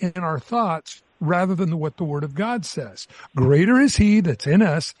feelings and our thoughts rather than what the Word of God says. Greater is He that's in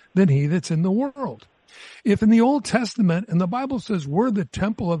us than he that's in the world. If in the Old Testament, and the Bible says we're the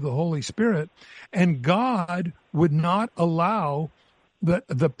temple of the Holy Spirit, and God would not allow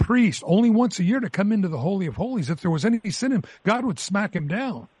the priest only once a year to come into the Holy of Holies, if there was any sin in him, God would smack him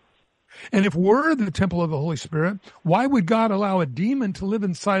down. And if we're the temple of the Holy Spirit, why would God allow a demon to live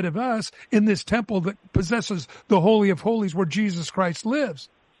inside of us in this temple that possesses the Holy of Holies where Jesus Christ lives?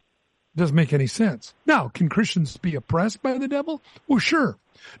 Doesn't make any sense. Now, can Christians be oppressed by the devil? Well, sure.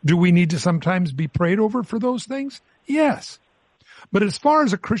 Do we need to sometimes be prayed over for those things? Yes. But as far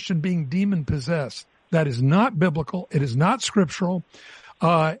as a Christian being demon possessed, that is not biblical. It is not scriptural.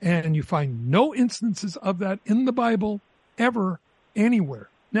 And you find no instances of that in the Bible ever, anywhere.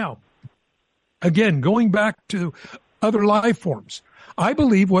 Now, again, going back to other life forms, I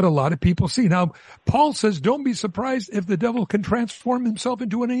believe what a lot of people see. Now, Paul says, don't be surprised if the devil can transform himself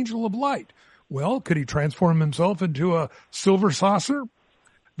into an angel of light. Well, could he transform himself into a silver saucer?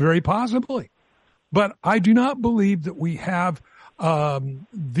 Very possibly. But I do not believe that we have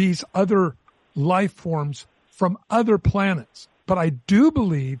these other life forms from other planets. But I do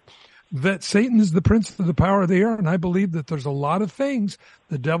believe that Satan is the prince of the power of the air, and I believe that there's a lot of things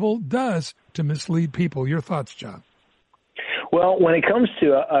the devil does to mislead people. Your thoughts, John? Well, when it comes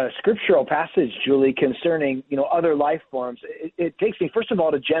to a scriptural passage, Julie, concerning, other life forms, it takes me, first of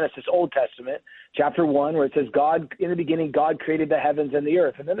all, to Genesis, Old Testament, chapter 1, where it says, in the beginning, God created the heavens and the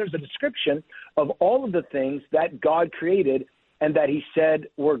earth. And then there's a description of all of the things that God created and that he said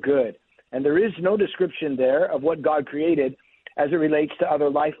were good. And there is no description there of what God created as it relates to other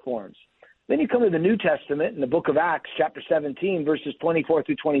life forms. Then you come to the New Testament in the book of Acts, chapter 17, verses 24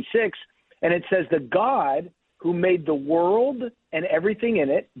 through 26, and it says that God, who made the world and everything in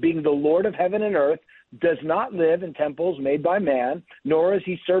it, being the Lord of heaven and earth, does not live in temples made by man, nor is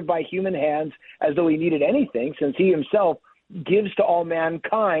he served by human hands as though he needed anything, since he himself gives to all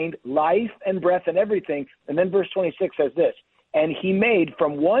mankind life and breath and everything. And then verse 26 says this, and he made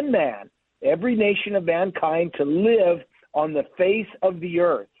from one man every nation of mankind to live on the face of the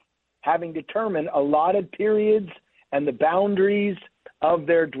earth, having determined allotted periods and the boundaries of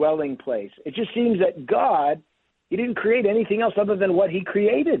their dwelling place. It just seems that God, he didn't create anything else other than what he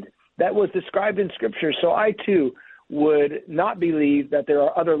created that was described in Scripture. So I, too, would not believe that there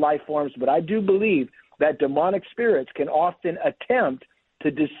are other life forms, but I do believe that demonic spirits can often attempt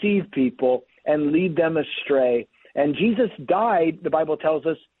to deceive people and lead them astray. And Jesus died, the Bible tells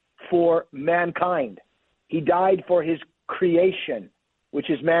us, for mankind. He died for his creation, which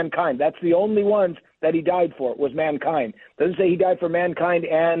is mankind. That's the only ones that he died for, was mankind. It doesn't say he died for mankind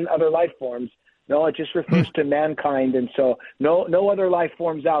and other life forms. No, it just refers to mankind. And so no other life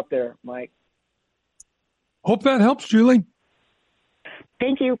forms out there, Mike. Hope that helps, Julie.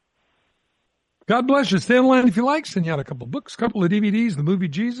 Thank you. God bless you. Stay on the line if you like. Send you out a couple of books, a couple of DVDs, the movie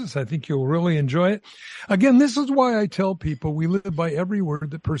Jesus. I think you'll really enjoy it. Again, this is why I tell people we live by every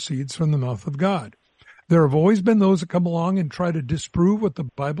word that proceeds from the mouth of God. There have always been those that come along and try to disprove what the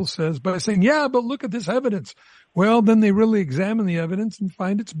Bible says by saying, yeah, but look at this evidence. Well, then they really examine the evidence and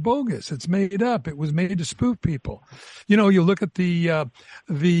find it's bogus. It's made up. It was made to spoof people. You know, you look at the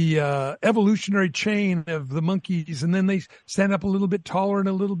evolutionary chain of the monkeys, and then they stand up a little bit taller and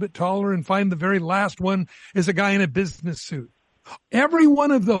a little bit taller and find the very last one is a guy in a business suit. Every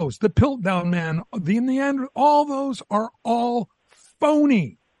one of those, the Piltdown Man, the Neanderthal, all those are all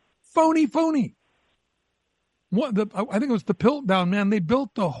phony. Phony. I think it was the Piltdown Man. They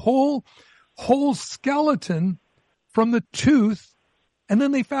built the whole skeleton from the tooth, and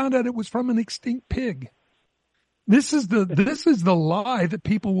then they found out it was from an extinct pig. This is the lie that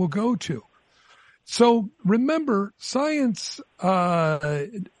people will go to. So remember, science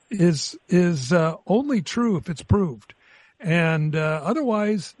is only true if it's proved, and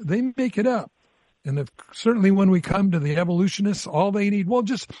otherwise they make it up. And certainly when we come to the evolutionists, all they need, well,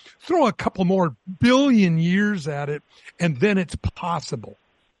 just throw a couple more billion years at it, and then it's possible.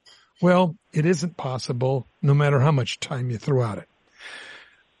 Well, it isn't possible no matter how much time you throw at it.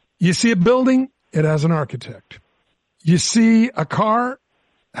 You see a building, it has an architect. You see a car,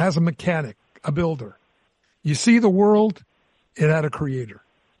 has a mechanic, a builder. You see the world, it had a creator.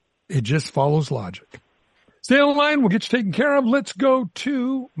 It just follows logic. Stay on the line, we'll get you taken care of. Let's go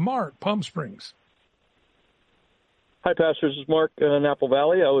to Mark, Palm Springs. Hi, Pastor. This is Mark in Apple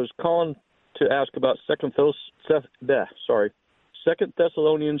Valley. I was calling to ask about Second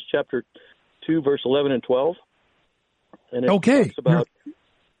Thessalonians chapter 2, verse 11 and 12. And it talks about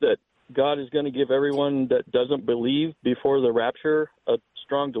that God is going to give everyone that doesn't believe before the rapture a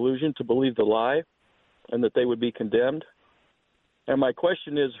strong delusion to believe the lie, and that they would be condemned. And my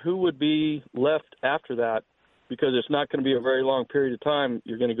question is, who would be left after that? Because it's not going to be a very long period of time.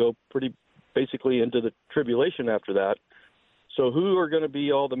 You're going to go pretty basically into the tribulation after that. So who are going to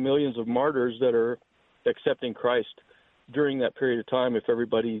be all the millions of martyrs that are accepting Christ during that period of time if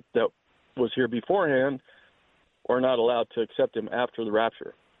everybody that was here beforehand are not allowed to accept him after the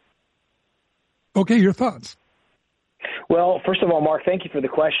rapture? Okay, your thoughts. Well, first of all, Mark, thank you for the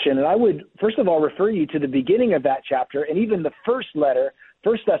question. And I would, first of all, refer you to the beginning of that chapter and even the first letter,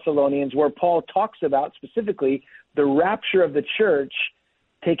 1 Thessalonians, where Paul talks about specifically the rapture of the church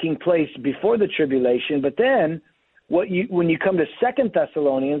taking place before the tribulation. But then when you come to 2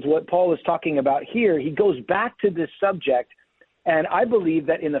 Thessalonians, what Paul is talking about here, he goes back to this subject. And I believe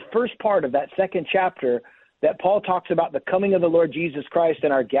that in the first part of that second chapter, that Paul talks about the coming of the Lord Jesus Christ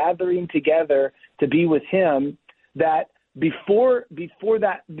and our gathering together to be with him, that before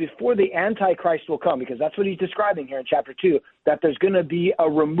the Antichrist will come, because that's what he's describing here in chapter 2, that there's going to be a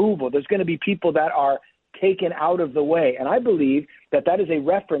removal. There's going to be people that are taken out of the way. And I believe that that is a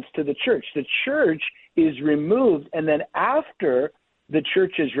reference to the church. The church is removed, and then after the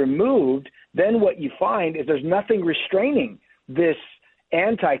church is removed, then what you find is there's nothing restraining this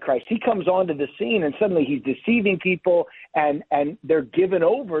Antichrist. He comes onto the scene, and suddenly he's deceiving people, and they're given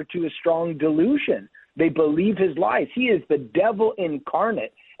over to a strong delusion. They believe his lies. He is the devil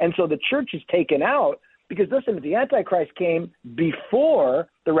incarnate. And so the church is taken out because, listen, if the Antichrist came before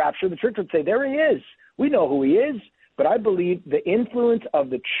the rapture, the church would say, there he is. We know who he is. But I believe the influence of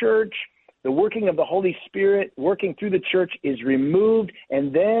the church the working of the Holy Spirit working through the church is removed,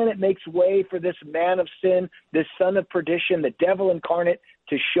 and then it makes way for this man of sin, this son of perdition, the devil incarnate,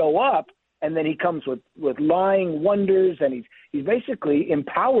 to show up, and then he comes with lying wonders, and he's basically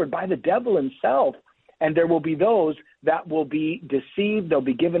empowered by the devil himself, and there will be those that will be deceived. They'll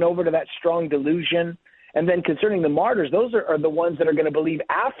be given over to that strong delusion. And then concerning the martyrs, those are the ones that are going to believe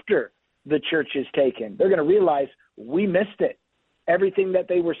after the church is taken. They're going to realize we missed it. Everything that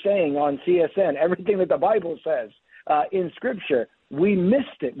they were saying on CSN, everything that the Bible says in Scripture, we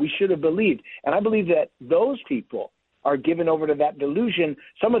missed it. We should have believed. And I believe that those people are given over to that delusion.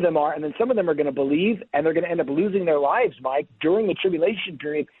 Some of them are, and then some of them are going to believe, and they're going to end up losing their lives, Mike, during the tribulation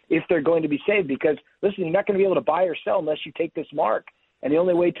period if they're going to be saved. Because, listen, you're not going to be able to buy or sell unless you take this mark. And the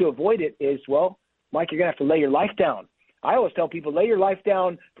only way to avoid it is, well, Mike, you're going to have to lay your life down. I always tell people, lay your life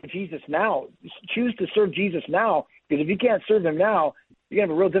down for Jesus now. Choose to serve Jesus now, because if you can't serve him now, you're going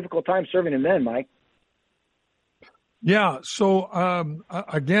to have a real difficult time serving him then, Mike. Yeah. So,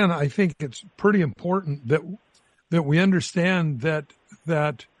 again, I think it's pretty important that we understand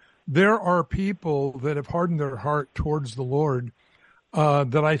that there are people that have hardened their heart towards the Lord,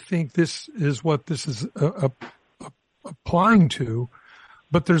 that I think this is what this is applying to.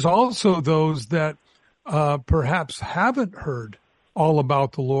 But there's also those that perhaps haven't heard all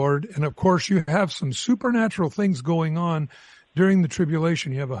about the Lord. And of course, you have some supernatural things going on during the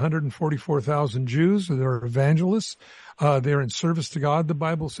tribulation. You have 144,000 Jews that are evangelists. They're in service to God, the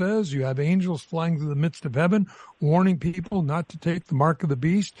Bible says. You have angels flying through the midst of heaven, warning people not to take the mark of the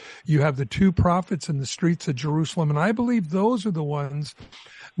beast. You have the 2 prophets in the streets of Jerusalem. And I believe those are the ones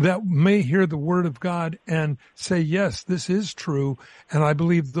that may hear the word of God and say, yes, this is true. And I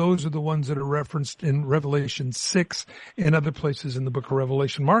believe those are the ones that are referenced in Revelation 6 and other places in the book of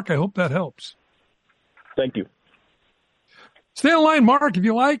Revelation. Mark, I hope that helps. Thank you. Stay online, Mark, if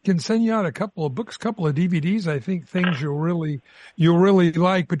you like, and send you out a couple of books, a couple of DVDs. I think things you'll really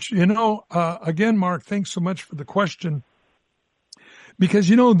like. But, again, Mark, thanks so much for the question. Because,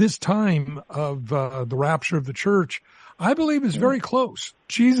 this time of the rapture of the church, I believe is very close.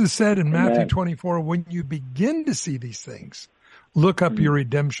 Jesus said in Matthew 24, when you begin to see these things, look up, your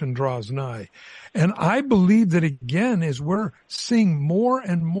redemption draws nigh. And I believe that, again, as we're seeing more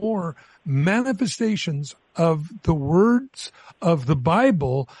and more manifestations of the words of the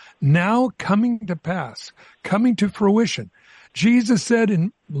Bible now coming to pass, coming to fruition. Jesus said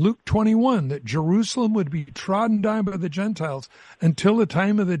in Luke 21 that Jerusalem would be trodden down by the Gentiles until the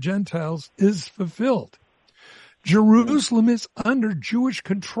time of the Gentiles is fulfilled. Jerusalem is under Jewish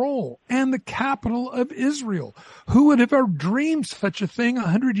control and the capital of Israel. Who would have ever dreamed such a thing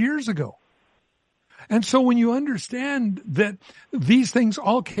 100 years ago? And so when you understand that these things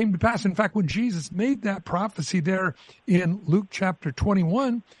all came to pass, in fact, when Jesus made that prophecy there in Luke chapter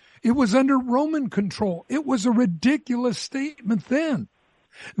 21, it was under Roman control. It was a ridiculous statement then.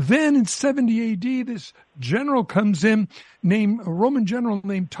 Then in 70 AD, this general comes in, a Roman general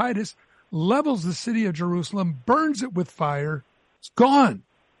named Titus, levels the city of Jerusalem, burns it with fire. It's gone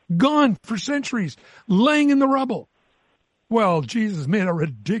for centuries, laying in the rubble. Well, Jesus made a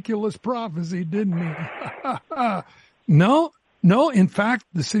ridiculous prophecy, didn't he? No. In fact,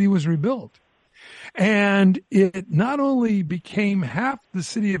 the city was rebuilt. And it not only became half the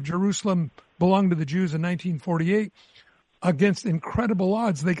city of Jerusalem belonged to the Jews in 1948, against incredible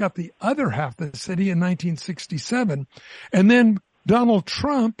odds, they got the other half of the city in 1967. And then Donald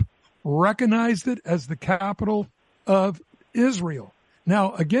Trump recognized it as the capital of Israel.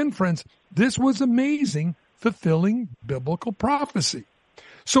 Now, again, friends, this was amazing, fulfilling biblical prophecy.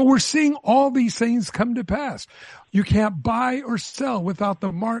 So we're seeing all these things come to pass. You can't buy or sell without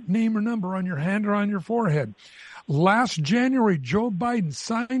the mark, name, or number on your hand or on your forehead. Last January, Joe Biden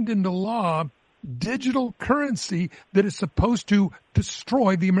signed into law digital currency that is supposed to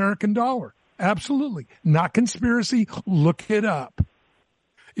destroy the American dollar. Absolutely. Not conspiracy. Look it up.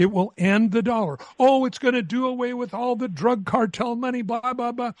 It will end the dollar. Oh, it's going to do away with all the drug cartel money, blah,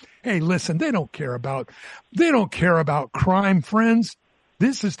 blah, blah. Hey, listen, they don't care about crime, friends.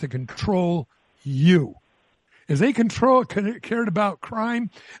 This is to control you. As they cared about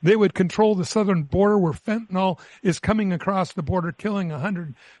crime, they would control the southern border where fentanyl is coming across the border, killing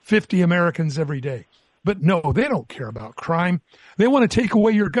 150 Americans every day. But no, they don't care about crime. They want to take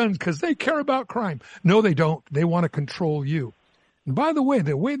away your guns because they care about crime. No, they don't. They want to control you. And by the way,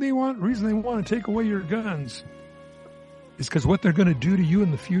 reason they want to take away your guns is because what they're going to do to you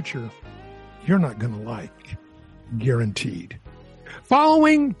in the future, you're not going to like. Guaranteed.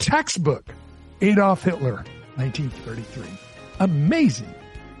 Following textbook, Adolf Hitler, 1933. Amazing.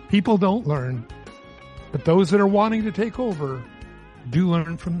 People don't learn, but those that are wanting to take over do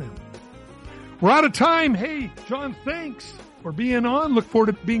learn from them. We're out of time. Hey, John, thanks for being on. Look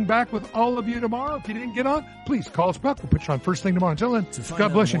forward to being back with all of you tomorrow. If you didn't get on, please call us back. We'll put you on first thing tomorrow. Until then,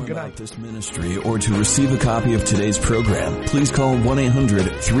 God bless you and good night. This ministry or to receive a copy of today's program, please call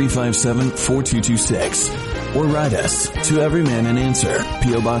 1-800-357-4226 or write us to Every Man an Answer,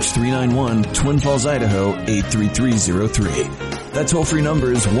 P.O. Box 391, Twin Falls, Idaho 83303. That toll-free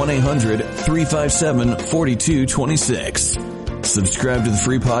number is 1-800-357-4226. Subscribe to the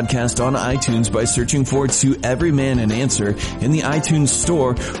free podcast on iTunes by searching for To Every Man an Answer in the iTunes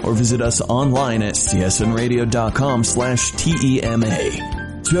store or visit us online at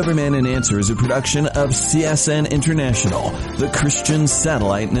csnradio.com/TEMA. To Every Man an Answer is a production of CSN International, the Christian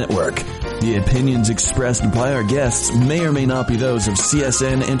Satellite Network. The opinions expressed by our guests may or may not be those of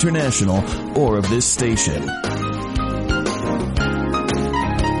CSN International or of this station.